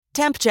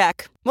Temp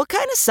check. What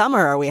kind of summer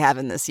are we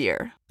having this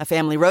year? A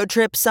family road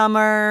trip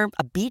summer?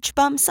 A beach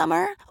bum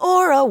summer?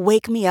 Or a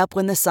wake me up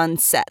when the sun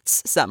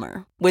sets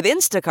summer? With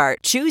Instacart,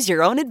 choose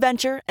your own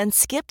adventure and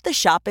skip the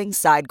shopping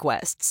side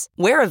quests.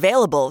 Where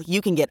available, you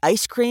can get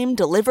ice cream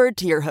delivered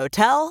to your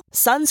hotel,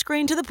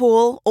 sunscreen to the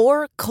pool,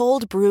 or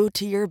cold brew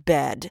to your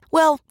bed.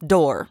 Well,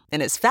 door,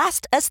 in as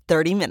fast as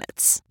 30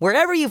 minutes.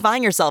 Wherever you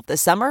find yourself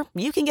this summer,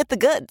 you can get the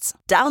goods.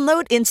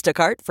 Download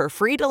Instacart for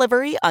free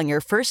delivery on your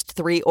first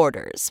 3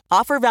 orders.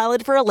 Offer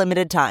valid for a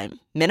limited time.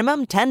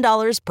 Minimum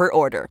 $10 per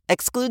order.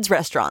 Excludes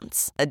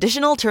restaurants.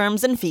 Additional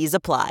terms and fees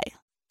apply.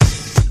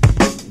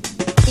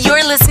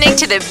 You're listening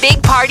to the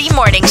Big Party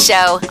Morning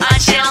Show on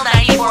Channel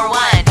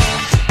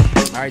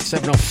 94.1. All right,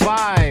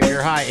 7:05.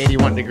 Your high,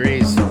 81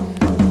 degrees.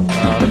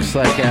 Looks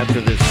like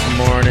after this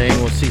morning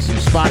we'll see some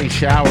spotty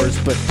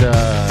showers, but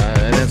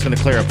and then it's going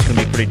to clear up. It's going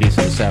to be pretty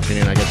decent this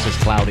afternoon. I guess it's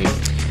cloudy.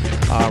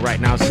 Right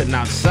now, sitting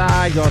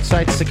outside. Go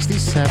outside,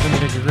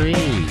 67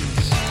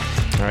 degrees.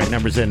 All right,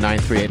 numbers in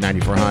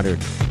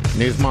 938-9400.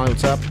 News, Molly,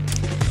 what's up?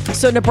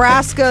 So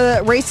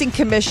Nebraska Racing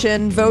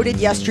Commission voted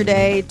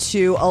yesterday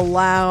to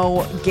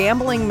allow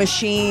gambling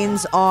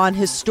machines on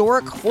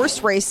historic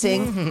horse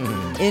racing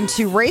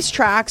into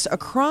racetracks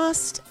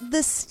across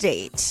the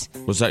state.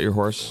 Was that your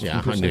horse?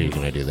 Yeah, I knew you were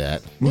going to do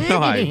that. No,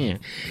 I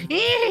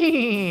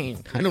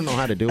don't know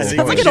how to do it.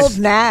 Sounds like an old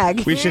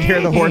nag. We should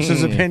hear the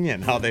horse's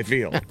opinion, how they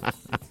feel.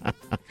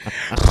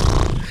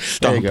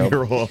 Stomp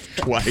your hoof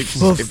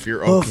twice if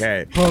you're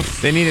okay.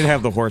 They need to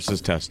have the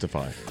horses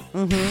testify.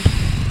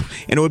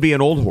 And it would be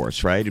an old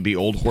horse, right? It'd be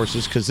old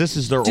horses because this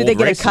is their old Do they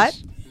get races. a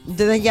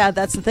cut? Yeah,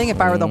 that's the thing. If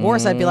I were the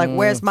horse, I'd be like,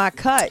 where's my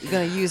cut? You're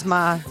going to use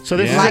my So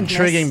this is likeness.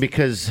 intriguing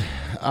because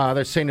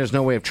they're saying there's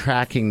no way of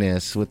tracking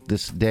this with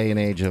this day and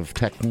age of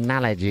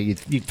technology.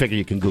 You figure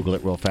you can Google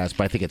it real fast,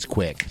 but I think it's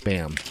quick.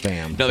 Bam,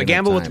 bam. No, the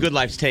gamble with Good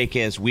Life's take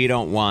is we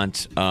don't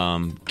want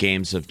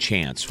games of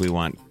chance. We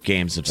want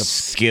games of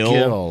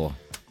skill.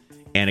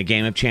 And a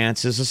game of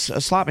chance is a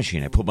slot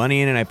machine. I put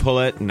money in and I pull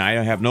it, and I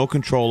have no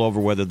control over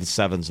whether the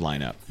sevens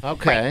line up.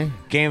 Okay.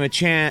 Game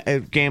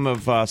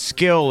of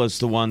skill is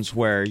the ones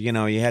where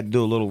you had to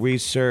do a little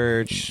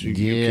research. You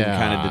can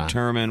kind of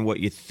determine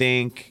what you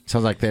think.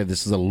 Sounds like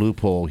this is a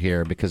loophole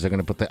here because they're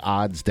going to put the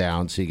odds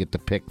down, so you get to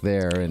pick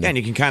there. And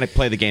you can kind of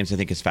play the games, I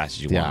think, as fast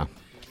as you want.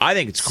 I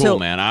think it's cool,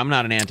 man. I'm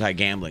not an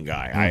anti-gambling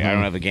guy. I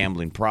don't have a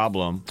gambling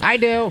problem. I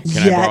do.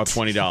 Can I borrow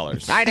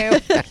 $20? I do.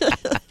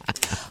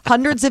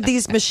 Hundreds of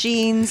these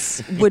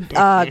machines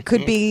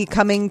could be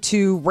coming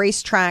to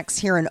racetracks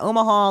here in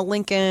Omaha,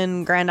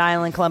 Lincoln, Grand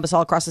Island, Columbus,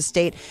 all across the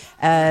state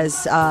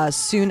as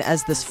soon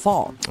as this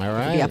fall. All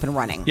right. It'll be up and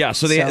running. Yeah,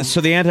 so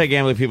the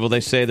anti-gambling people,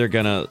 they say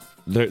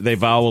they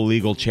vow a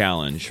legal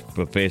challenge,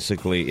 but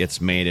basically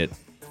it's made it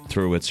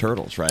through its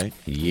hurdles, right?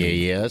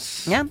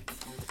 Yes. Yeah.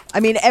 I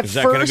mean, at Is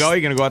that first... going to go? Are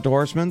you going to go out to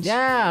Horseman's?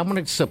 Yeah, I'm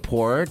going to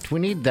support. We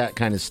need that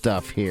kind of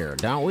stuff here,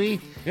 don't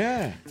we?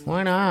 Yeah.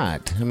 Why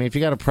not? I mean, if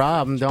you got a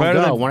problem, don't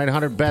better go. than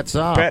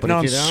 1-800-BETS-OFF. Betting But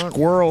on if you don't,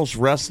 squirrels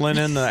wrestling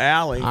in the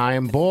alley. I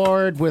am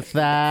bored with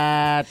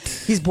that.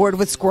 He's bored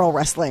with squirrel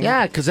wrestling.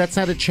 Yeah, because that's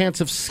not a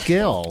chance of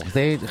skill.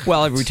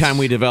 Well, every time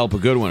we develop a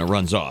good one, it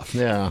runs off.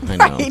 Yeah, I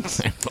know.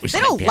 Right. They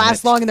don't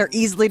last long and they're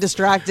easily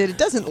distracted. It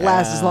doesn't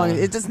last as long.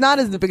 It's not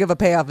as big of a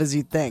payoff as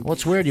you'd think.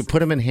 What's weird, you put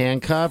them in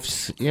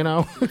handcuffs,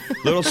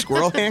 Little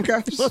squirrel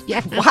handcuffs?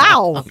 Yeah.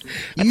 Wow.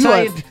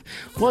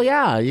 Well,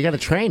 yeah, you got to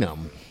train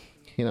them.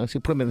 So you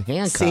put them in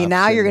handcuffs. See,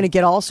 now you're going to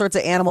get all sorts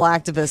of animal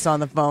activists on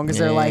the phone because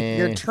they're like,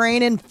 you're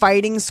training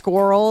fighting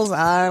squirrels?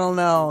 I don't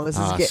know. This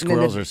is getting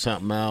squirrels are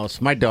something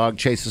else. My dog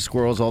chases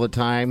squirrels all the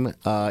time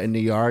in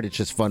the yard. It's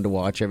just fun to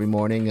watch every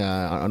morning,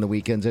 on the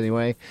weekends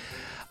anyway.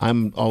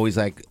 I'm always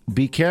like,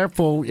 be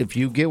careful. If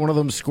you get one of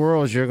them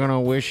squirrels, you're going to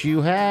wish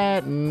you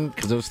hadn't.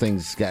 Because those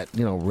things got,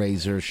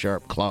 razor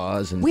sharp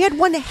claws. And we had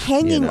one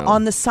hanging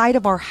on the side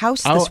of our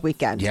house this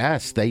weekend.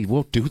 Yes, they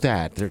will do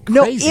that. They're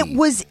crazy. No, it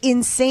was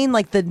insane.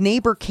 Like, the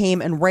neighbor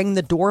came and rang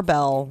the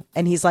doorbell,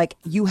 and he's like,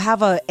 you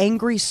have an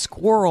angry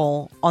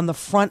squirrel on the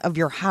front of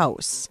your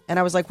house. And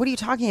I was like, what are you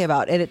talking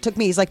about? And it took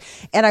me, he's like,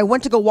 and I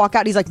went to go walk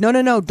out. He's like,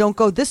 no, don't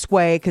go this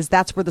way because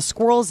that's where the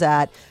squirrel's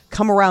at.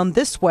 Come around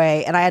this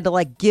way. And I had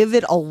to give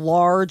it a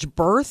large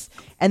berth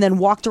and then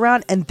walked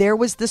around, and there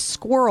was this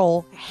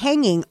squirrel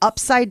hanging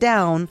upside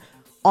down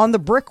on the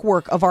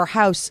brickwork of our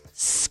house,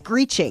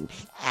 screeching.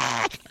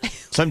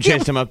 Something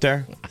chased him up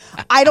there?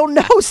 I don't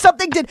know.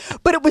 Something did.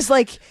 But it was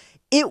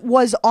it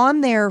was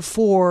on there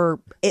for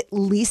at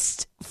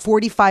least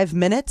 45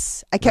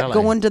 minutes. I kept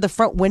going to the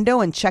front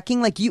window and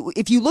checking.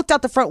 If you looked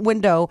out the front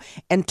window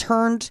and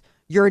turned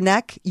your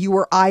neck, you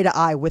were eye to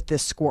eye with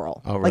this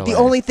squirrel. Oh, really? The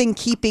only thing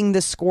keeping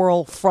this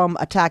squirrel from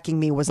attacking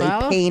me was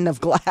a pane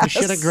of glass. You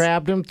should have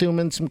grabbed him, threw him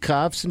in some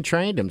cuffs, and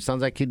trained him.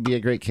 Sounds like he'd be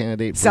a great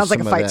candidate. Sounds like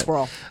a fight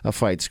squirrel. A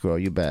fight squirrel,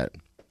 you bet.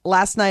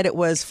 Last night it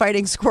was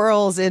fighting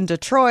squirrels in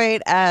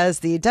Detroit as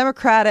the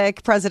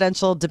Democratic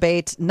presidential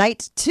debate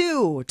night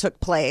 2 took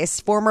place.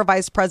 Former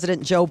Vice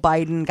President Joe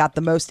Biden got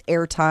the most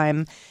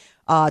airtime,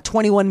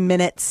 21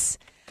 minutes.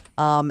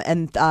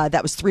 And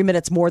that was 3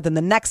 minutes more than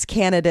the next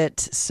candidate.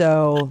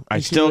 So I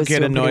he still was get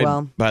doing pretty annoyed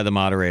well. by the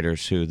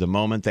moderators who, the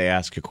moment they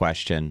ask a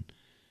question,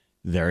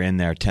 they're in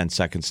there 10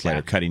 seconds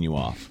later cutting you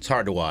off. It's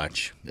hard to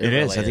watch. It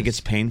is. I think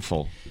it's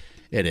painful.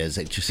 It is.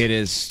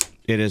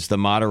 It is the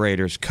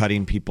moderators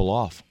cutting people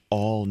off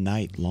all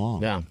night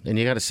long. Yeah, and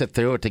you got to sit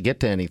through it to get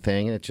to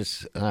anything. It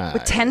just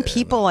With 10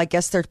 people, I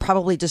guess they're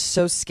probably just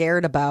so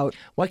scared about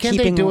why can't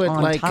keeping they do it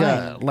on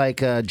time.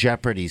 like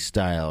Jeopardy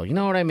style? You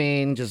know what I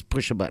mean? Just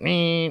push a button.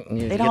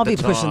 They'd all be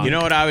pushing. You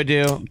know what I would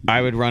do?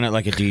 I would run it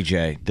like a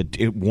DJ.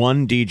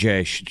 One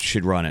DJ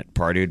should run it.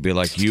 Party would be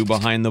like you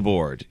behind the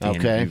board. And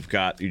Okay.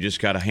 you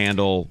just got to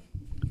handle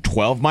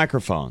 12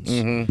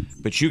 microphones,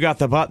 but you got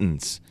the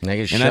buttons. They can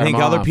And shut I think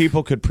 'em other off.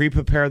 people could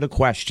pre-prepare the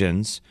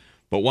questions,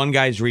 but one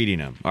guy's reading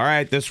them. All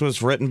right, this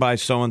was written by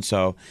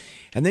so-and-so.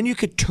 And then you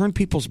could turn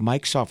people's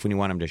mics off when you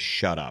want them to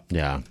shut up.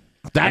 Yeah,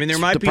 I mean, there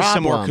might be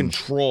some more problem.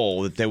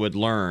 control that they would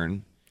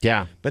learn,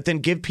 Yeah, but then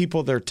give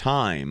people their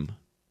time.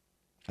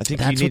 I think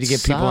That's you need to what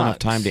give people enough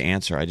sucks. time to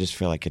answer. I just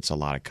feel like it's a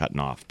lot of cutting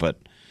off. But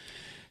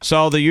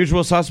so the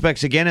usual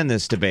suspects again in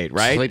this debate,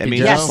 right? Sleepy I mean,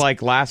 Joe? just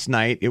like last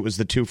night, it was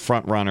the two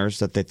front runners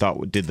that they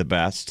thought did the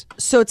best.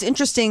 So it's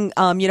interesting,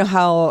 you know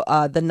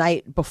how the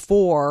night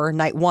before,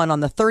 night one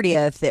on the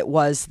 30th, it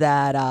was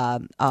that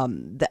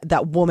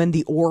that woman,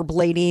 the orb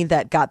lady,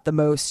 that got the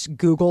most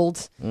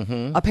Googled.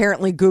 Mm-hmm.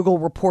 Apparently, Google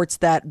reports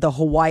that the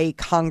Hawaii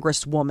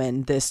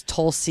Congresswoman, this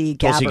Tulsi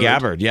Gabbard, Tulsi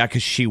Gabbard, yeah,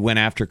 because she went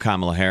after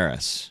Kamala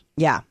Harris.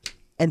 yeah,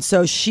 and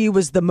so she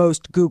was the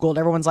most Googled.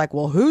 Everyone's like,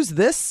 "Well, who's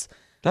this?"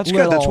 That's good.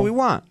 That's little what we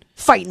want.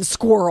 Fighting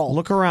squirrel.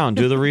 Look around,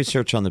 do the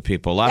research on the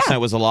people. Last night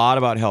was a lot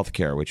about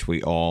healthcare, which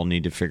we all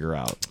need to figure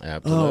out.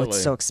 absolutely. Oh,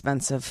 it's so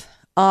expensive.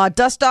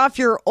 Dust off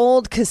your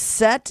old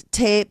cassette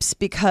tapes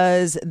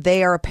because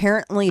they are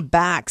apparently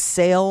back.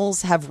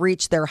 Sales have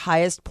reached their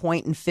highest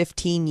point in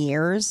 15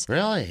 years.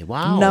 Really?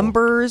 Wow.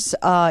 Numbers,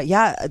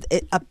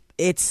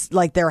 it's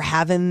like they're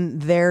having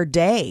their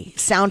day.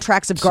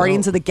 Soundtracks of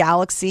Guardians of the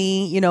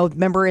Galaxy. You know,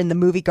 remember in the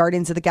movie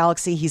Guardians of the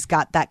Galaxy, he's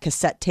got that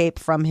cassette tape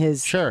from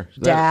his Sure.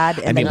 dad,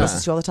 and mean, they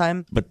listen to all the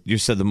time. But you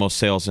said the most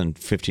sales in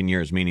 15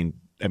 years, meaning,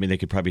 I mean, they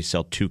could probably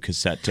sell 2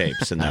 cassette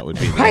tapes, and that would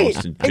be the Right,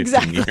 most in 15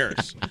 exactly.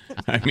 years.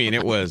 I mean,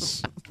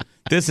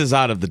 this is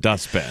out of the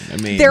dustbin. I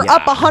mean, They're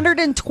up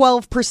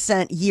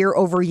 112% year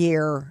over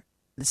year.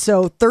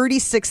 So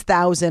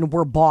 36,000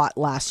 were bought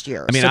last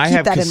year. I mean, so I keep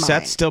have that in cassettes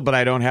mind. still, but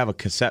I don't have a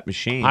cassette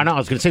machine. I know. I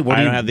was going to say,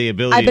 I don't have the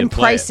ability I've been to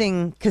play it.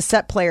 pricing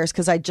cassette players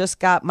because I just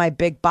got my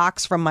big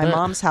box from my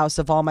mom's house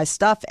of all my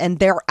stuff, and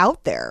they're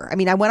out there. I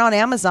mean, I went on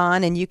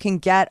Amazon, and you can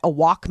get a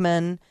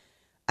Walkman.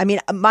 I mean,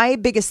 my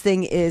biggest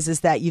thing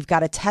is that you've got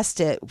to test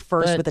it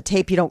first But- with a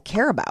tape you don't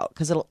care about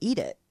because it'll eat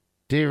it.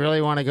 Do you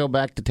really want to go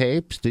back to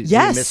tapes? Do you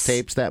Yes. miss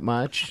tapes that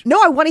much? No,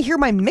 I want to hear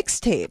my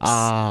mixtapes.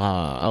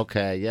 Ah,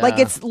 okay, yeah. Like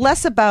it's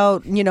less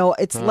about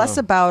it's less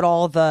about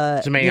all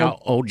the. So maybe how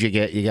old you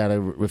get, you got to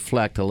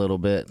reflect a little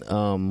bit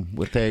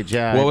with age.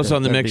 Yeah, What was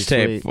on the that'd be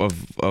mixtape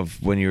sweet. of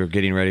when you were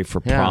getting ready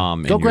for Yeah.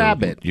 prom? Go in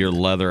grab it. Your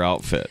leather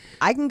outfit.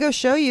 I can go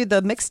show you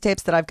the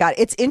mixtapes that I've got.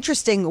 It's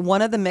interesting.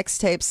 One of the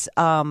mixtapes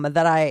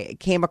that I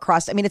came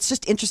across, I mean, it's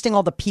just interesting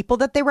all the people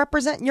that they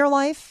represent in your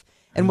life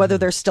and whether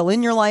they're still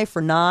in your life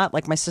or not.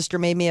 Like my sister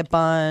made me a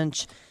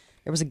bunch.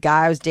 There was a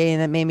guy I was dating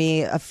that made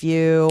me a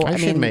few. I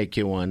should mean, make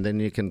you one. Then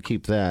you can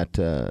keep that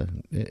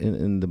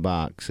in the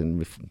box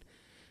and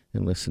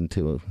listen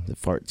to the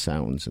fart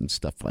sounds and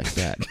stuff like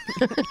that.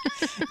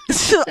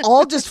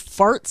 all just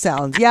fart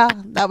sounds. Yeah,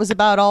 that was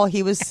about all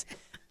he was.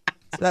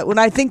 So that when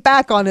I think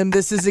back on him,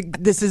 this is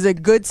a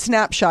good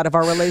snapshot of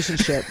our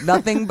relationship.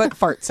 Nothing but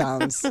fart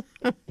sounds.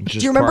 Do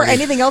you remember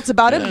anything else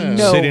about him?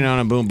 No. Sitting on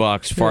a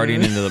boombox,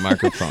 farting into the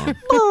microphone.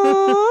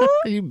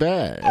 You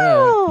bet.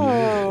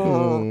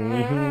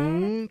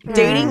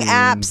 Dating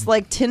apps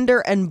like Tinder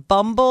and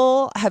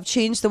Bumble have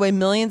changed the way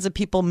millions of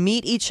people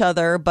meet each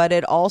other, but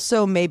it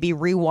also may be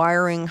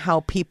rewiring how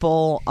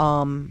people,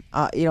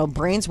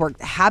 brains work.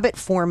 Habit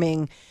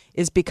forming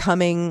is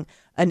becoming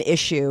an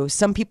issue.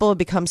 Some people have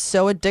become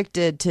so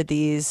addicted to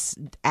these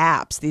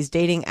apps, these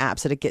dating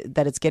apps,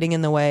 that it's getting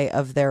in the way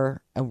of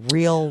their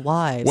real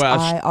lives, Well,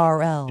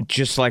 IRL.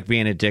 Just like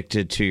being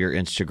addicted to your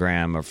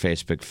Instagram or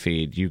Facebook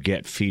feed, you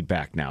get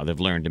feedback now. They've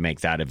learned to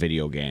make that a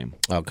video game.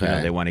 Okay. You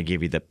know, they want to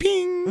give you the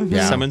ping.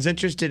 Yeah. Someone's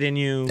interested in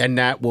you. And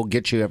that will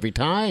get you every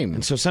time.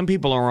 And so some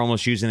people are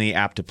almost using the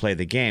app to play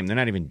the game. They're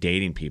not even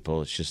dating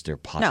people. It's just their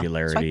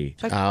popularity.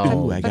 Swipe.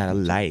 Oh. Ooh, I got a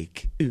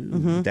like.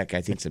 Ooh, that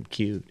guy thinks I'm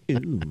cute.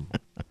 Ooh.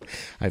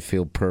 I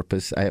feel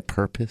purpose. I have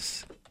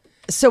purpose.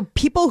 So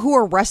people who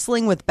are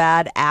wrestling with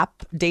bad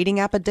dating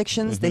app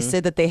addictions, Mm-hmm. they say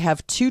that they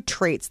have 2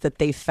 traits that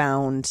they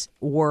found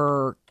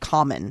were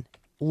common: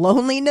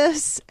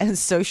 loneliness and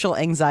social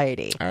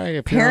anxiety. All right.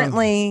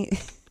 Apparently,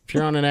 If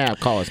you're on an app,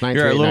 call us.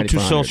 You're a little too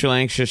 938-9400. social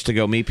anxious to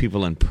go meet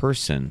people in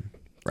person,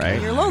 right?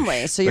 you're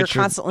lonely, so you're But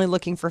you're- constantly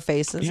looking for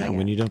faces. Yeah,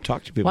 when you don't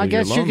talk to people, Well, I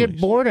you're guess you get lonely.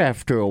 bored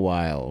after a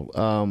while,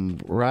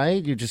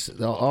 right? You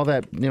just all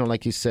that,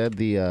 like you said,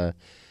 the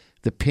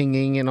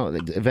pinging,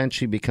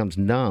 eventually becomes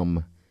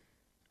numb,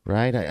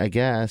 right? I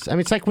guess. I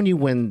mean, it's like when you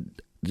win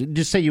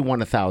just say you won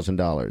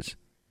 $1,000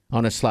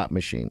 on a slot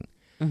machine.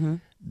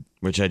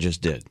 Which I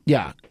just did.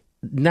 Yeah.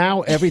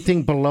 Now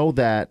everything below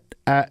that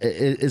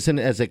isn't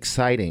as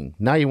exciting.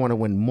 Now you want to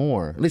win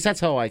more. At least that's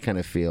how I kind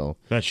of feel.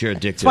 That's your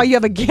addicted. That's why you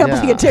have a gambling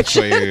Yeah. That's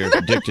addiction. why you're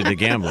addicted to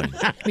gambling.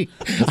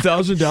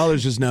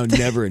 $1,000 is now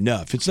never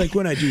enough. It's like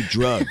when I do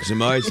drugs.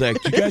 I'm always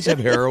like, "Do you guys have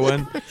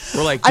heroin?"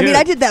 We're like, I mean, "Dude,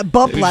 I did that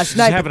bump just last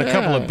night. having a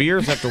couple of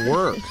beers after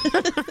work."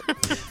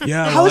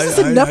 Yeah. How well, is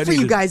this enough I for you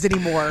need to- guys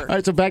anymore? All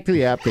right, so back to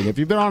the app thing. If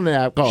you've been on the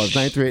app, call us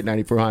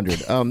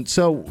 938-9400.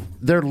 So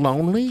they're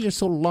lonely? You're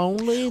so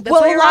lonely? That's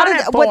Well, what a you're lot on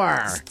of it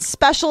what for.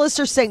 specialists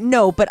are saying,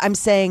 no, but I'm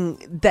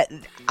saying that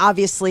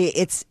obviously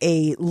it's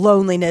a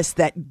loneliness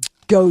that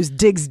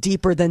digs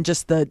deeper than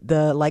just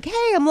the like,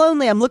 hey, I'm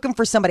lonely, I'm looking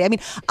for somebody. I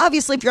mean,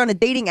 obviously, if you're on a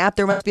dating app,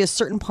 there must be a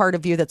certain part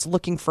of you that's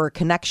looking for a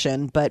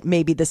connection, but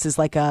maybe this is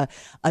like a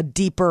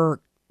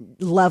deeper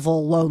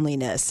level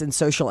loneliness and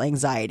social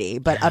anxiety.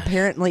 But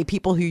apparently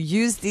people who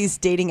use these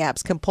dating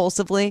apps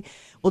compulsively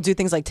will do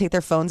things like take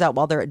their phones out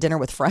while they're at dinner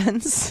with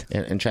friends.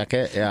 And check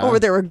it, yeah. Or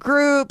there were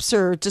groups,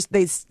 or just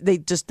they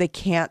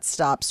can't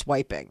stop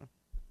swiping.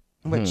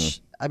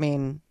 Which I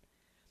mean,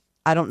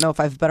 I don't know if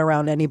I've been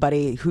around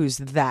anybody who's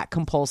that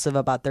compulsive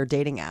about their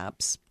dating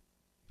apps,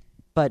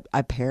 but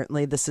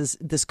apparently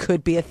this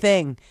could be a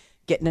thing.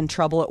 Getting in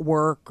trouble at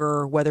work,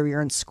 or whether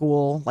you're in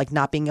school, like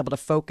not being able to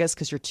focus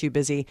because you're too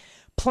busy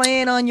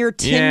playing on your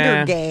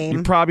Tinder game.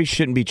 You probably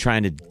shouldn't be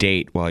trying to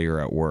date while you're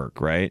at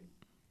work, right?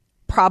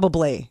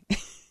 Probably.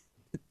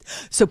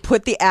 So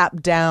put the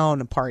app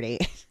down, party.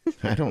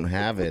 I don't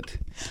have it.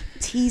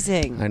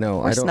 Teasing. I know.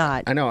 Of course I don't.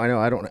 not. I know.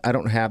 I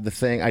don't have the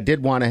thing. I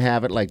did want to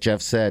have it, like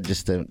Jeff said,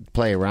 just to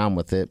play around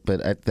with it,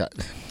 but I thought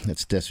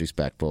it's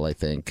disrespectful. I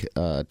think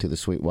to the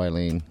sweet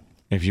Wileen.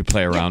 If you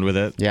play around with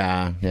it.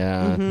 Yeah,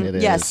 it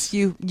is. Yes,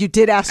 you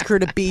did ask her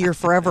to be your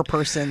forever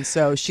person.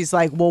 So she's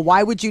like, well,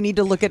 why would you need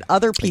to look at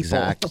other people?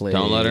 Exactly.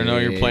 Don't let her know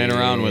you're playing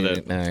around with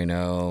it. I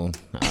know.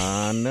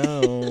 I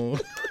know.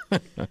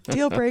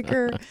 Deal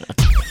breaker.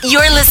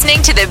 You're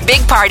listening to the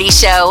Big Party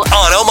Show,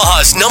 On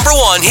Omaha's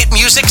 #1 hit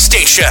music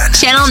station.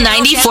 Channel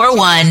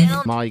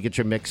 94.1. Molly, you get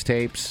your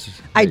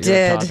mixtapes. I that you're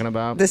did. Talking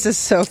about. This is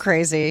so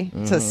crazy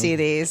to see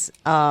these.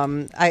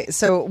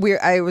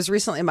 I was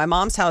recently in my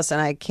mom's house and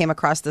I came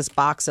across this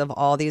box of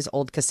all these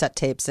old cassette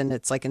tapes, and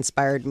it's like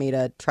inspired me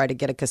to try to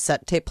get a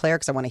cassette tape player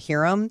because I want to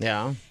hear them.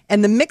 Yeah.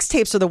 And the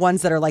mixtapes are the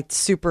ones that are like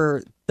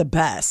super the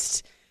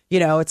best. You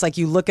know, it's like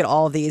you look at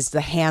all of these, the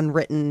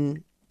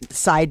handwritten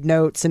side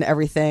notes and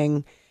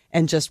everything,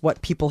 and just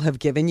what people have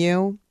given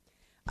you.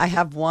 I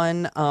have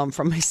one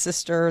from my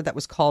sister that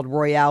was called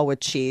Royale with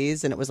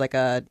Cheese, and it was like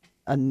a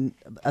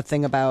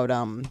thing about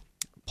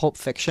Pulp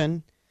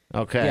Fiction.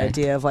 Okay. The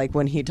idea of like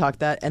when he talked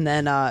that. And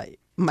then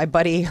my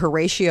buddy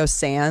Horatio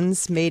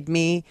Sands made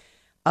me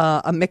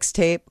a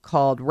mixtape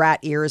called Rat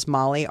Ears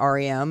Molly,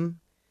 REM,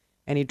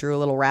 and he drew a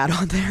little rat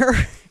on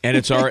there. And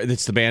it's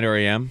the band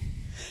REM.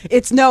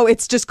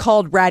 It's just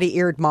called Ratty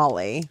Eared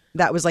Molly.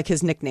 That was like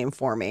his nickname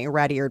for me,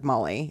 Ratty Eared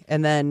Molly.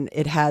 And then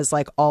it has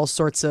like all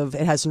sorts of,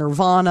 it has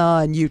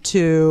Nirvana and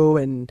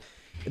U2 and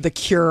The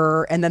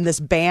Cure, and then this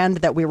band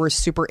that we were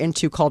super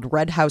into called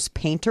Red House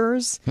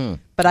Painters.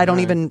 But I don't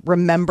even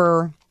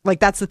remember. Like,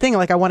 that's the thing.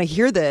 Like, I want to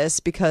hear this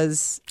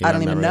because I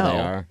don't even remember know. who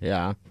they are.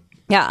 Yeah.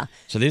 Yeah.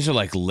 So these are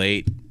like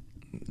early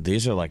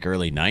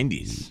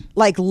 90s.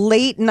 Like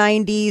late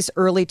 90s,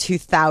 early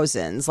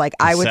 2000s. Like,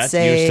 I would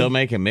say. You're still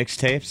making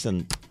mixtapes?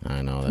 And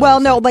I know. Well,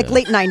 no, like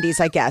late 90s,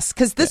 I guess.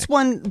 Because this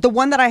one, the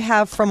one that I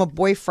have from a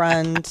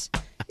boyfriend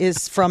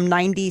is from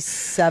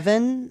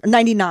 99.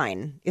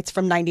 It's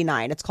from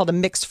 99. It's called A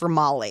Mix for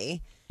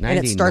Molly. And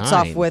it starts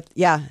off 99.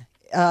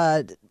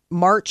 with,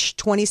 March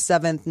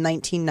 27th,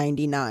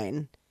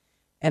 1999.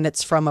 And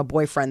it's from a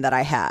boyfriend that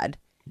I had.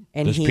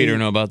 And does Peter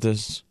know about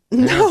this?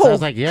 No,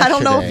 sounds like I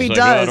don't know if yesterday. he He's like,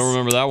 "Oh, I does. don't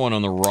remember that one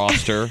on the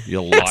roster,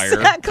 you liar."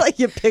 Exactly,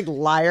 you big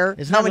liar.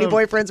 Isn't How that many a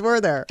little- boyfriends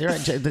were there?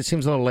 That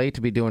seems a little late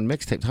to be doing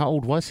mixtapes. How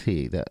old was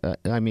he?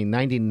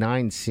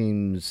 99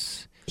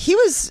 seems. He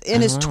was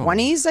in his know.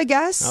 20s, I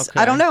guess. Okay.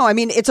 I don't know. I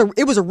mean,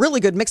 it was a really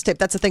good mixtape.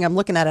 That's the thing. I'm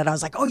looking at it. I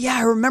was like, oh yeah,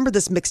 I remember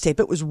this mixtape.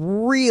 It was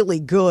really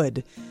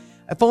good.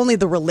 If only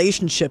the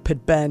relationship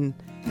had been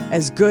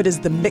as good as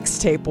the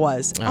mixtape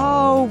was.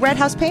 Oh, Red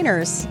House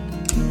Painters.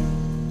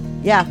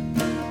 Yeah.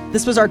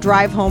 This was our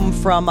drive home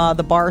from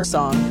the bar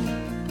song.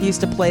 He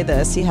used to play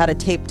this. He had a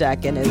tape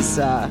deck in his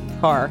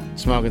car.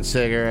 Smoking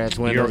cigarettes,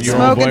 windows. Your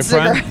down. old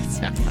Smoking boyfriend?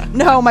 cigarettes.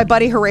 No, my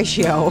buddy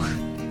Horatio.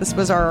 This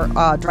was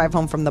our drive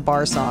home from the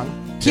bar song.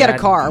 He had a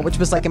car, which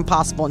was like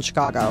impossible in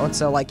Chicago, and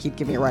so like he'd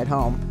give me a ride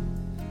home.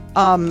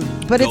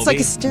 But it's like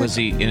a Was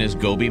he in his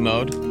Gobi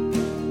mode?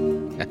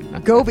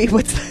 Gobi.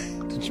 What's that?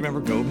 Don't you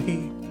remember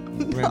Gobi?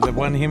 Remember the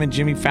one him and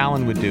Jimmy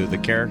Fallon would do, the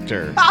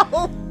character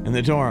in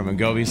the dorm, and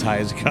Gobi's high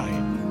as a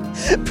kite.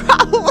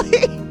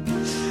 Probably.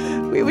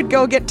 We would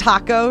go get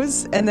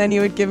tacos, and then he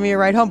would give me a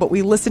ride home. But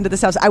we listened to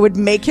this house. I would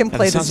make him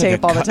play this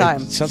tape all the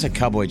time. It sounds like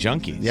Cowboy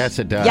Junkies. Yes,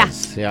 it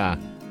does. Yeah.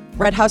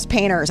 Red House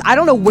Painters. I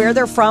don't know where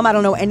they're from. I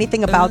don't know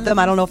anything about them.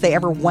 I don't know if they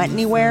ever went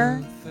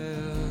anywhere.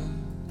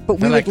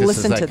 but we feel like would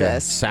listen this is to like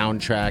this. a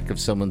soundtrack of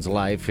someone's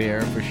life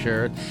here for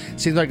sure.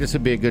 Seems like this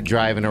would be a good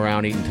driving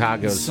around eating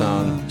tacos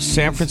song.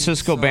 San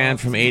Francisco band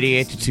from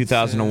 88 to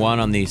 2001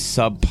 on the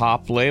Sub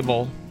Pop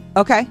label.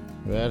 Okay.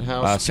 Red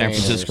House San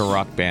Painters. Francisco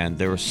rock band.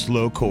 They were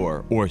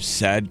slowcore or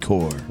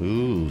sadcore.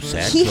 Ooh,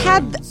 sad. He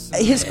had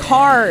his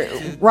car,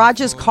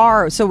 Raj's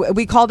car. So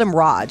we called him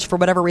Raj for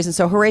whatever reason.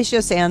 So Horatio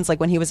Sands, like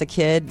when he was a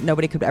kid,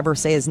 nobody could ever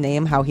say his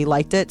name, how he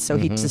liked it. So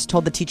he just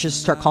told the teachers to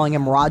start calling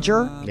him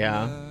Roger.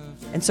 Yeah.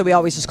 And so we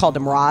always just called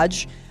him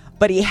Raj.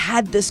 But he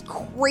had this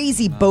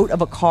crazy boat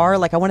of a car.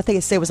 Like I want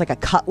to say it was like a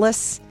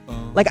Cutlass.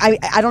 Like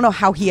I don't know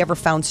how he ever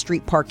found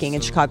street parking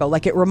in Chicago.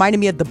 Like it reminded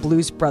me of the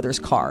Blues Brothers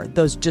car.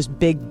 Those just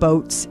big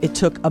boats. It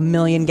took 1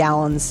 million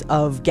gallons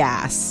of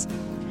gas.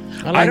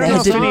 I don't know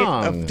if,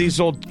 song. if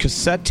these old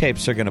cassette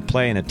tapes are going to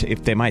play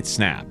if they might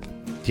snap.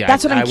 Yeah,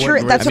 That's what I'm wouldn't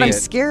curious. That's what I'm risk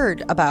it.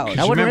 scared about.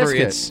 I wouldn't Remember,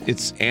 risk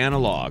it's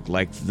analog.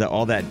 Like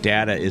all that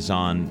data is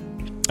on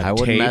a I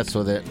wouldn't tape, mess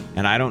with it.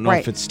 and I don't know Right.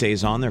 if it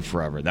stays on there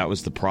forever. That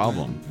was the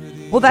problem.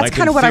 Well, that's Like,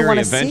 kind of in what I theory, want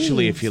to see.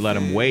 Eventually, if you let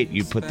them wait,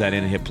 you put that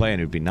in and hit play, and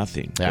it would be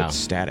nothing. Yeah. It's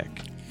static.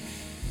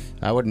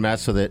 I wouldn't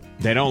mess with it.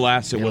 They don't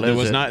last. You There lose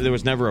was it. There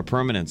was never a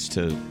permanence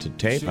to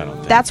tape. I don't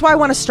think. That's why I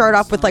want to start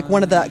off with like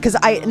one of the because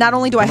I not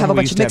only do I have a we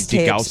bunch used of to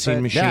have mixtapes. degaussing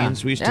but-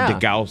 machines. Yeah. We used Yeah. to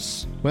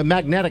degauss. Well,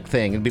 magnetic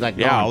thing. It'd be like,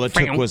 Yeah, oh, all it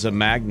took was a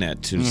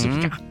magnet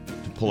to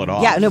pull it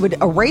off. Yeah, and it would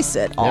erase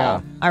it all.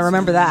 Yeah. I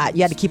remember that.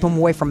 You had to keep them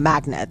away from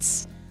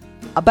magnets.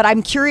 But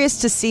I'm curious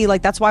to see,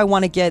 like, that's why I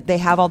want to get, they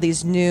have all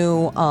these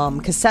new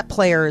cassette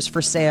players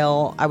for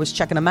sale. I was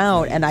checking them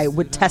out, and I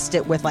would test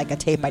it with, like, a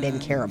tape I didn't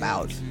care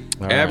about.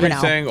 All right.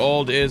 Everything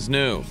old is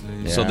new.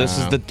 So this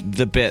is Yeah.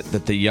 the bit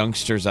that the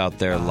youngsters out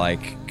there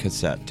like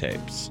cassette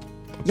tapes.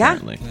 Yeah.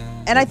 Apparently.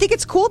 And I think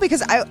it's cool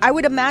because I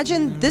would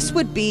imagine this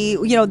would be,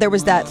 you know, there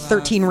was that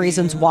 13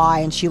 Reasons Why,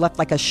 and she left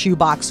like a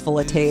shoebox full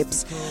of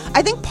tapes.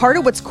 I think part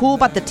of what's cool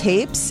about the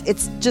tapes,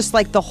 it's just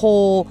like the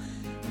whole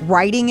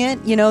writing it,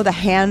 you know, the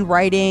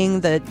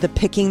handwriting, the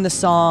picking the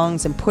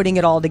songs and putting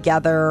it all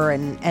together,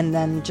 and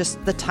then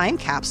just the time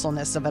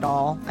capsuleness of it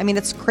all. I mean,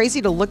 it's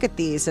crazy to look at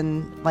these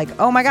and like,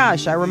 oh my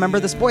gosh, I remember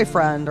this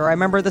boyfriend, or I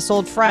remember this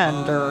old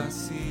friend, or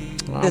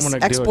Well, this I'm gonna do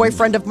it.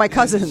 ex-boyfriend of my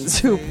cousin's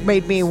who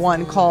made me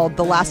one called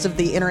The Last of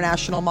the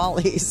International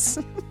Mollies.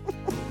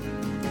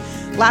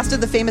 Last of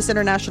the famous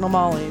International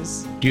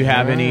Mollies. Do you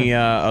have any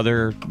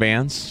other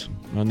bands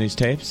on these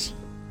tapes?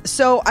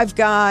 So I've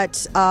got,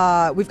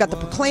 we've got the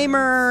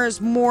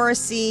Proclaimers,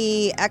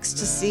 Morrissey,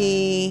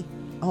 Ecstasy.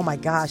 Oh my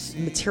gosh,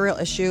 Material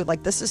Issue.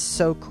 Like, this is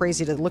so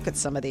crazy to look at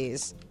some of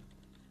these.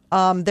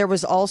 There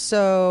was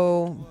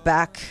also,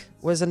 Beck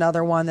was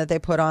another one that they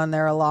put on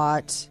there a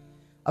lot.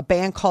 A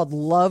band called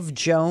Love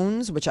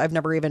Jones, which I've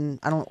never even,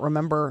 I don't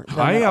remember them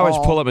I at always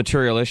all. pull up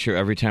Material Issue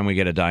every time we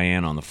get a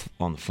Diane on the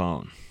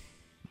phone.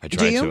 I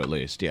try you? to at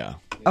least, yeah.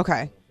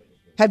 Okay.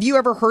 Have you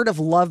ever heard of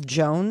Love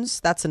Jones?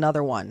 That's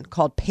another one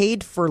called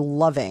Paid for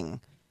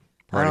Loving.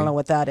 I Ready? don't know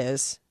what that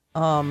is.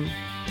 That's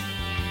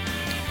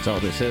all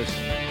this is.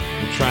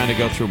 I'm trying to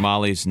go through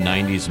Molly's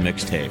 90s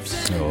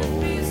mixtapes.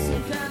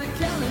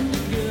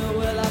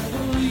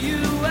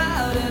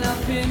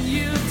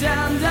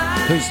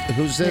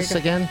 Who's this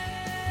again?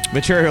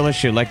 Material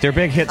Issue, like their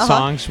big hit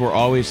songs were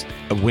always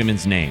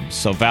women's names.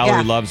 So Valerie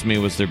Yeah. Loves Me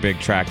was their big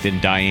track, then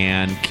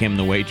Diane, Kim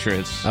the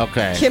Waitress.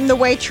 Okay. Kim the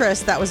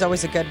Waitress, that was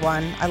always a good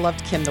one. I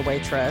loved Kim the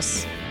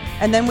Waitress.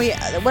 And then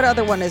what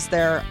other one is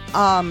there?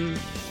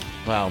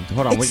 Well,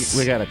 hold on.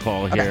 We got a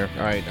call here.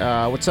 All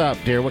right. What's up,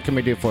 dear? What can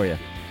we do for you?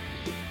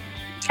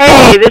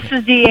 Hey, this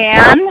is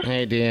Deanne.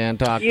 Hey, Deanne,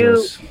 talk to You-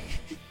 us.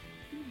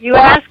 You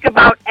asked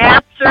about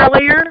apps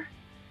earlier.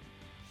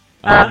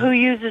 Who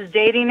uses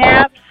dating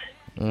apps?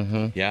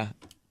 Yeah.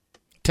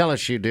 Tell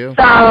us you do.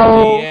 So,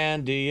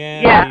 Deanne,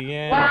 yeah.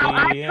 Deanne, Well,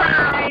 I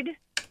Deanne.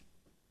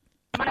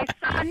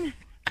 tried.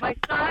 My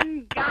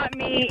son got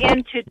me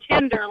into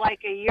Tinder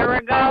like a year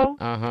ago,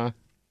 Uh-huh.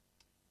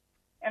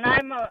 and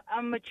I'm a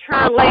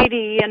mature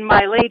lady in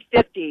my late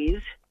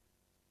 50s.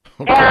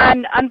 Okay.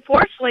 And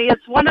unfortunately,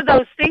 it's one of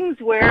those things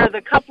where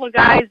the couple of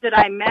guys that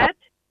I met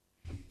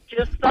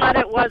just thought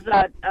it was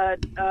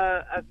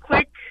a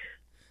quick,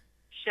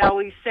 shall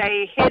we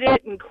say, hit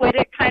it and quit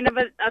it kind of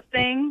a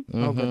thing.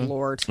 Oh, good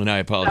Lord. And I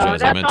So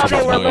apologize. I that's meant all to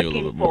they were know you a looking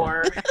little bit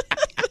more. for.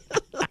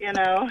 You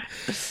know,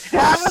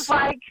 I was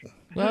like,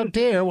 Well,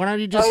 dear, why don't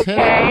you just hit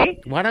Okay.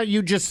 it? Why don't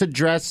you just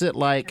address it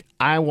like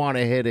I want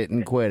to hit it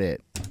and quit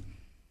it?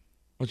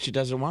 Well, she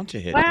doesn't want to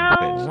hit.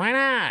 Well- Why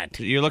not?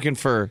 You're looking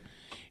for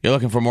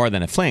more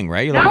than a fling,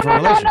 right? You're no, looking for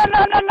a relationship.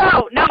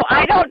 no.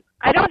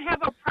 I don't have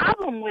a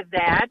problem with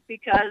that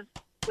because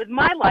with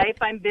my life,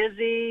 I'm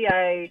busy.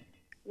 I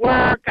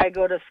work. I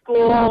go to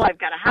school. I've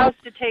got a house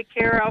to take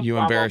care of. You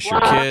blah, embarrass blah,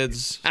 your blah.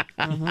 kids.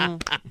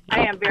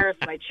 I embarrass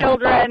my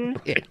children.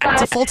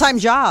 It's a full-time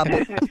job.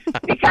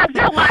 Because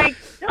they're like,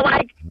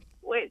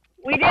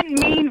 we didn't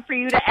mean for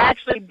you to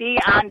actually be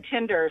on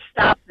Tinder.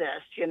 Stop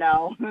this, you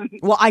know.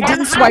 Well, I And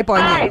didn't swipe on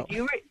High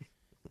you.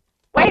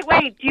 Five.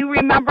 Wait. Do you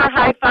remember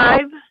High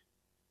Five?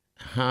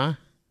 Huh?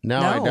 No,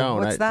 I don't.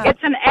 What's I- that?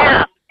 It's an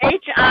app.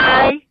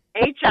 HI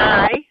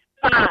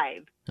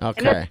 5.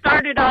 Okay. And it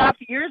started off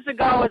years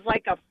ago as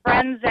like a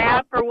Friends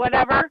app or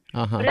whatever,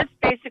 but it's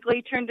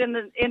basically turned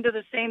into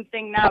the same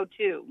thing now,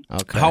 too.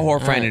 Okay. How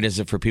horrifying is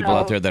it for people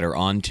out there that are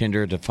on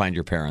Tinder to find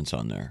your parents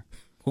on there?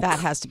 That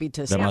has to be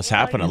That must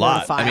happen a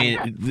lot. I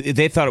mortifying. mean,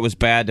 they thought it was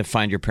bad to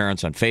find your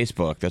parents on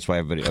Facebook. That's why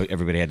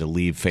everybody had to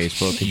leave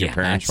Facebook because your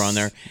parents were on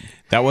there.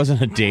 That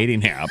wasn't a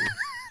dating app.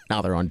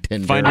 Now they're on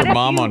Tinder. Find your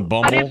mom on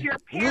But Bumble. if your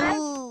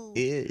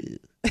parents...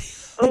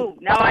 Oh,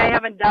 no, I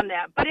haven't done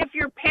that. But if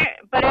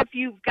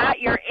you've got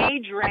your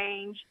age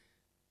range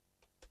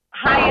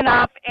high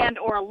enough and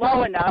or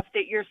low enough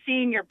that you're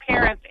seeing your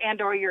parents and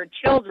or your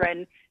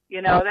children,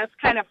 that's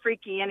kind of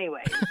freaky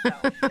anyway.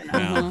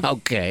 So,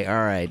 Okay,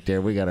 all right,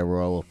 dear. We got to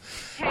roll.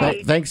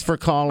 Hey, Thanks for my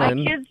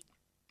calling. kids...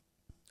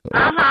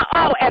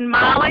 Oh, and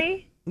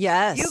Molly,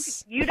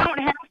 Yes. you don't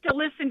have to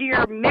listen to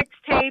your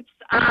mixtapes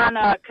on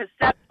a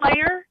cassette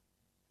player.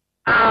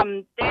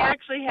 They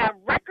actually have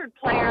record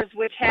players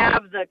which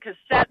have the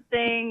cassette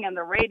thing and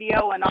the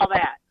radio and all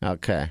that.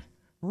 Okay.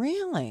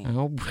 Really?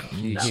 Oh,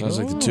 Sounds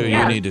like the two of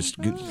you need to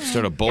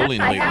start a bowling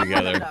Yes, I league have one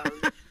together. of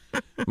those.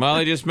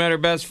 Molly just met her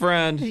best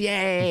friend.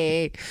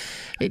 Yay.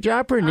 Hey,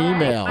 drop her an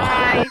email.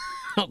 Bye.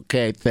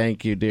 Okay,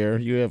 thank you, dear.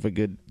 You have a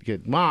good...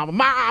 Mom,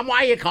 why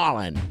are you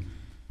calling?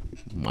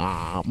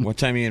 Mom. What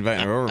time are you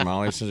inviting her over,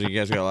 Molly? Since you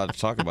guys got a lot to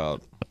talk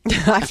about.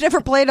 I've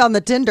never played on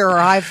the Tinder or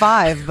High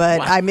Five,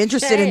 but I'm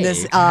interested in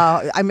this.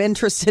 I'm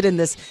interested in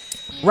this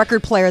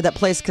record player that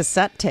plays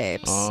cassette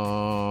tapes. I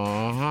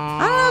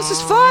don't know. It's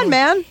just fun,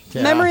 man.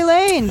 Yeah. Memory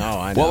lane. Oh,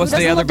 I know. What was Who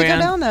the doesn't other love to go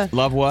down band? there?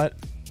 Love what?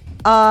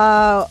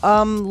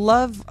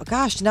 Love.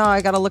 Gosh, now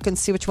I gotta look and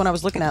see which one I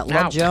was looking at.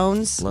 Love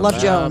Jones. Love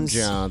Jones.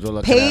 We'll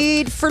look it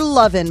Paid for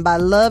Lovin' by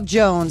Love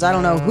Jones. I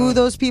don't know who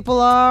those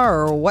people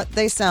are or what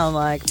they sound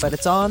like, but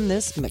it's on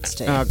this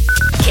mixtape.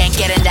 Can't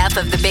get enough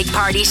of the Big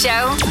Party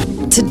Show?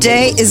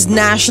 Today is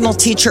National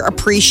Teacher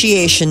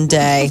Appreciation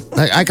Day.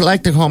 I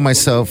like to call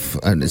myself,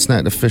 and it's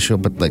not official,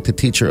 but like the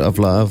teacher of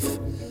love.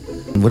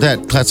 Would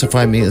that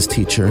classify me as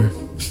teacher?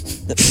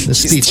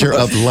 This teacher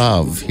of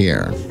love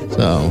here.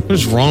 So,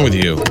 What's wrong with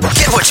you?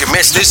 Get what you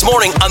missed this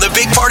morning on the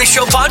Big Party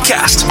Show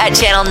podcast. At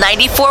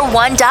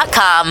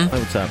channel941.com.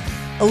 What's up?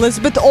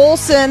 Elizabeth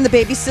Olsen, the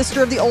baby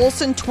sister of the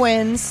Olsen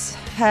twins,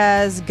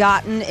 has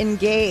gotten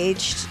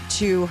engaged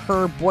to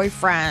her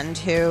boyfriend,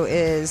 who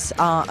is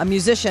a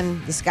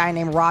musician, this guy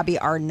named Robbie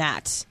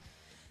Arnett.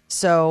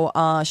 So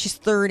she's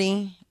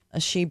 30.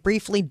 She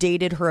briefly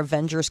dated her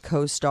Avengers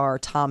co-star,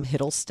 Tom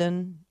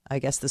Hiddleston. I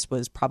guess this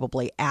was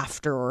probably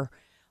after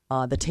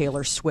the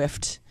Taylor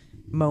Swift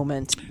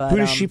moment. But, Who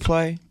does she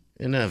play?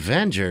 In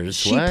Avengers,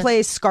 She what?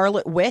 plays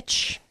Scarlet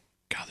Witch.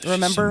 God, there's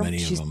Remember? so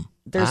many of them.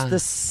 There's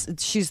this.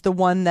 She's the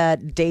one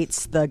that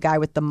dates the guy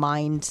with the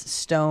Mind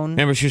Stone.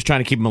 Remember, she was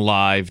trying to keep him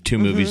alive 2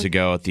 movies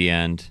ago at the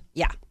end.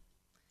 Yeah,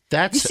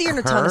 That's you see her in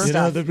a ton of her?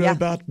 stuff. Yeah.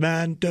 robot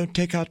man, don't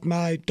take out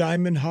my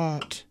diamond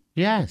heart.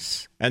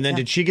 Yes. And then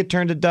did she get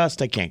turned to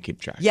dust? I can't keep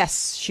track.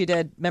 Yes, she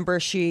did. Remember,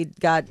 she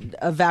got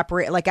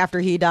evaporated like after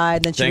he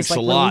died. Then she Thanks was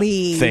like a lot,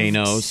 relieved.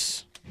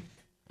 Thanos.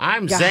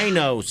 I'm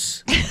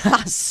Xanos.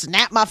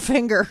 Snap my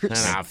fingers. And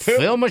I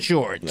fill my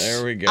shorts.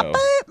 There we go.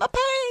 My pants.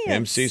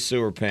 MC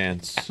Sewer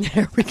Pants.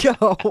 There we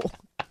go.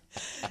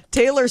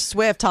 Taylor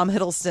Swift, Tom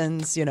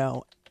Hiddleston's,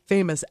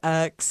 famous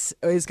ex,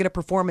 is going to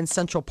perform in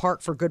Central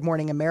Park for Good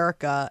Morning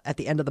America at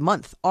the end of the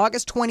month,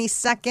 August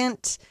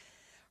 22nd.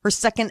 Her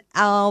second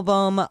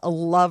album,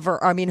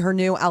 her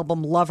new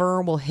album,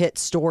 Lover, will hit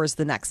stores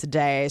the next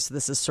day. So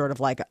this is sort of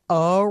like a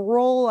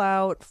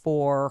rollout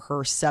for her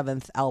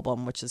 7th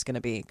album, which is going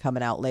to be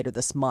coming out later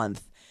this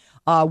month.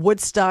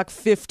 Woodstock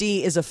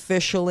 50 is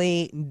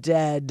officially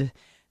dead.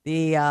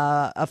 They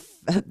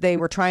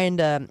were trying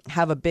to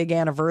have a big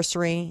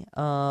anniversary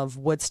of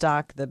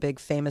Woodstock, the big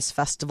famous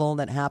festival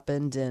that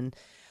happened in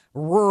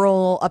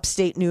rural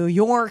upstate New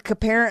York.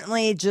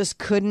 Apparently just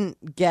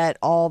couldn't get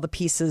all the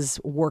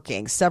pieces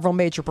working. Several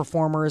major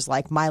performers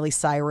like Miley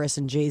Cyrus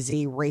and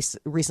Jay-Z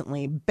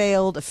recently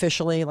bailed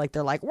officially. Like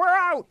they're like, we're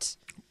out.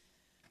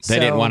 They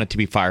didn't want it to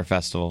be Fire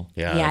Festival.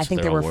 Yeah, I that's think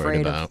what they they're were all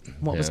worried afraid about.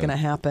 of what was going to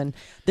happen.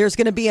 There's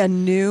going to be a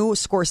new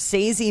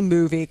Scorsese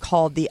movie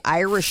called The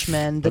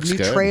Irishman. The Looks new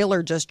good.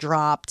 trailer just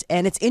dropped.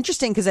 And it's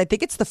interesting because I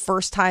think it's the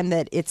first time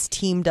that it's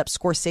teamed up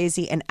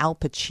Scorsese and Al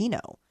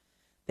Pacino.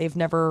 They've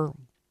never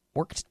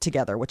worked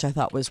together, which I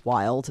thought was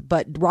wild.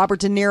 But Robert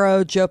De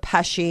Niro, Joe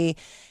Pesci,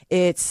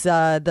 it's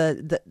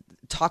the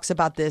talks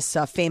about this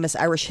famous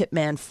Irish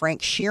hitman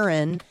Frank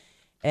Sheeran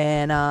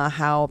and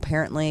how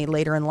apparently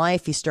later in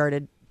life he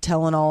started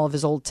telling all of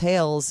his old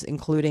tales,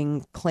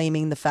 including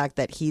claiming the fact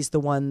that he's the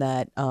one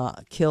that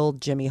killed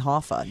Jimmy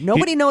Hoffa.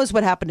 Nobody knows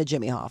what happened to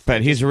Jimmy Hoffa.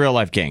 But he's a real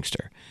life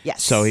gangster.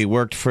 Yes. So he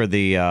worked for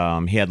the.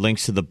 He had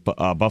links to the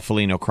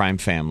Buffalino crime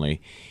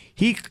family.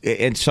 He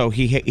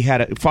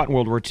had fought in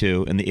World War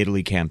II in the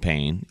Italy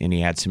campaign, and he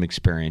had some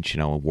experience,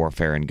 in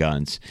warfare and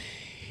guns.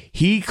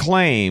 He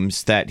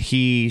claims that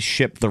he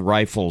shipped the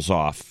rifles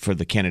off for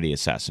the Kennedy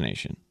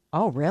assassination.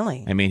 Oh,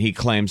 really? I mean, he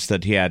claims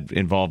that he had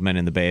involvement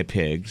in the Bay of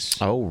Pigs.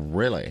 Oh,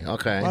 really?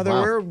 Okay. Well, there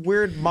were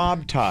weird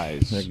mob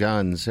ties. The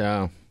guns,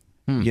 yeah.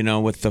 You know,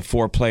 with the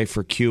foreplay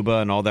for Cuba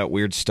and all that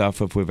weird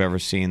stuff. If we've ever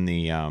seen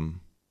the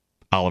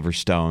Oliver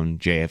Stone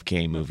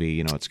JFK movie,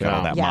 you know, it's got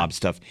all that mob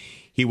stuff.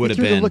 He would have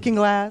Through been the looking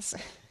glass.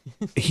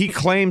 He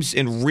claims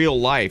in real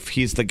life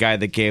he's the guy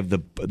that gave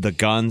the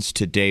guns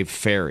to Dave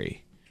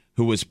Ferry,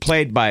 who was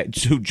played by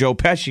who Joe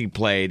Pesci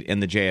played in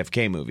the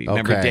JFK movie.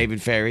 Remember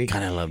David Ferry?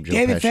 Kind of love Joe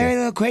David Pesci.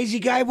 Ferry, the crazy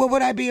guy. What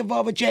would I be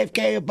involved with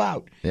JFK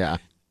about? Yeah.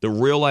 The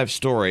real life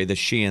story, the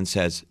Sheehan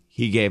says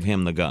he gave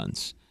him the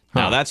guns.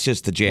 Now that's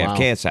just the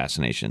JFK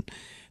assassination.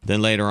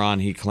 Then later on,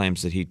 he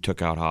claims that he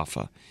took out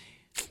Hoffa.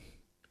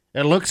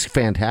 It looks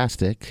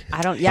fantastic.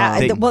 I don't.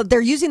 Yeah. Well, they're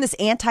using this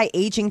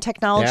anti-aging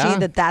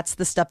technology. That's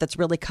the stuff that's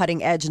really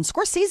cutting edge. And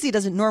Scorsese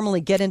doesn't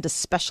normally get into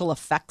special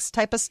effects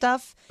type of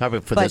stuff. Probably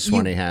for this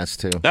one, he has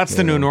to. That's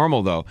the new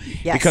normal, though,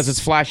 Yes. because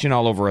it's flashing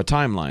all over a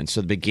timeline.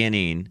 So the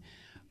beginning,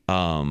 you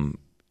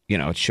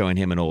know, it's showing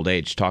him in old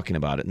age talking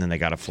about it, and then they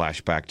got to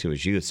flash back to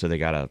his youth. So they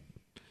got to.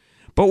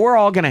 But we're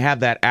all going to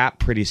have that app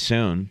pretty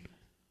soon.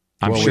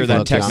 I'm sure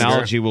that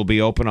technology will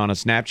be open on a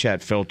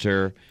Snapchat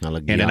filter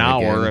in an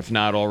hour, again. If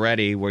not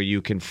already, where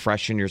you can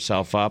freshen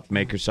yourself up,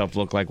 make yourself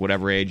look like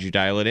whatever age you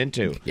dial it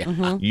into. Yeah.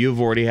 Mm-hmm.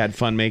 You've already had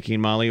fun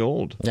making Molly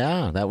old.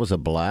 Yeah, that was a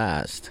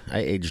blast. I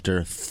aged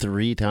her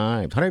 3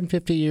 times.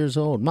 150 years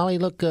old. Molly, you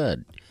look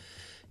good.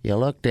 You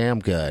look damn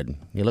good.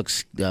 You look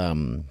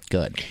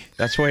good.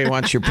 That's why he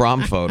wants your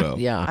prom photo.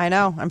 Yeah. I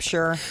know. I'm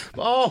sure.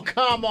 Oh,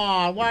 come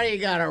on. Why do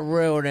you got to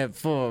ruin it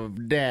for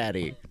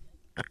Daddy?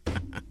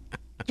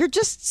 You're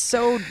just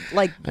so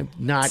I'm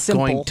not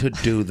simple. going to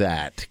do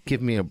that.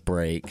 Give me a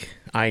break.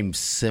 I'm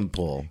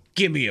simple.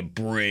 Give me a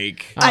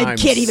break. I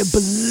can't even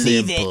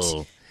believe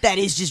it. That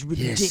is just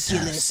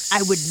ridiculous.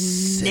 I would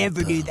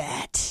never do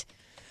that.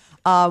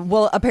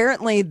 Well,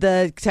 apparently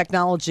the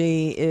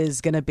technology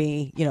is going to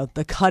be, you know,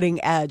 the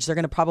cutting edge. They're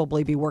going to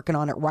probably be working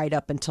on it right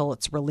up until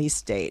its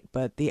release date.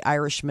 But The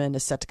Irishman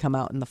is set to come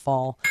out in the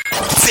fall.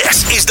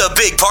 This is the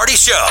Big Party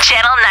Show.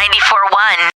 Channel 94.1.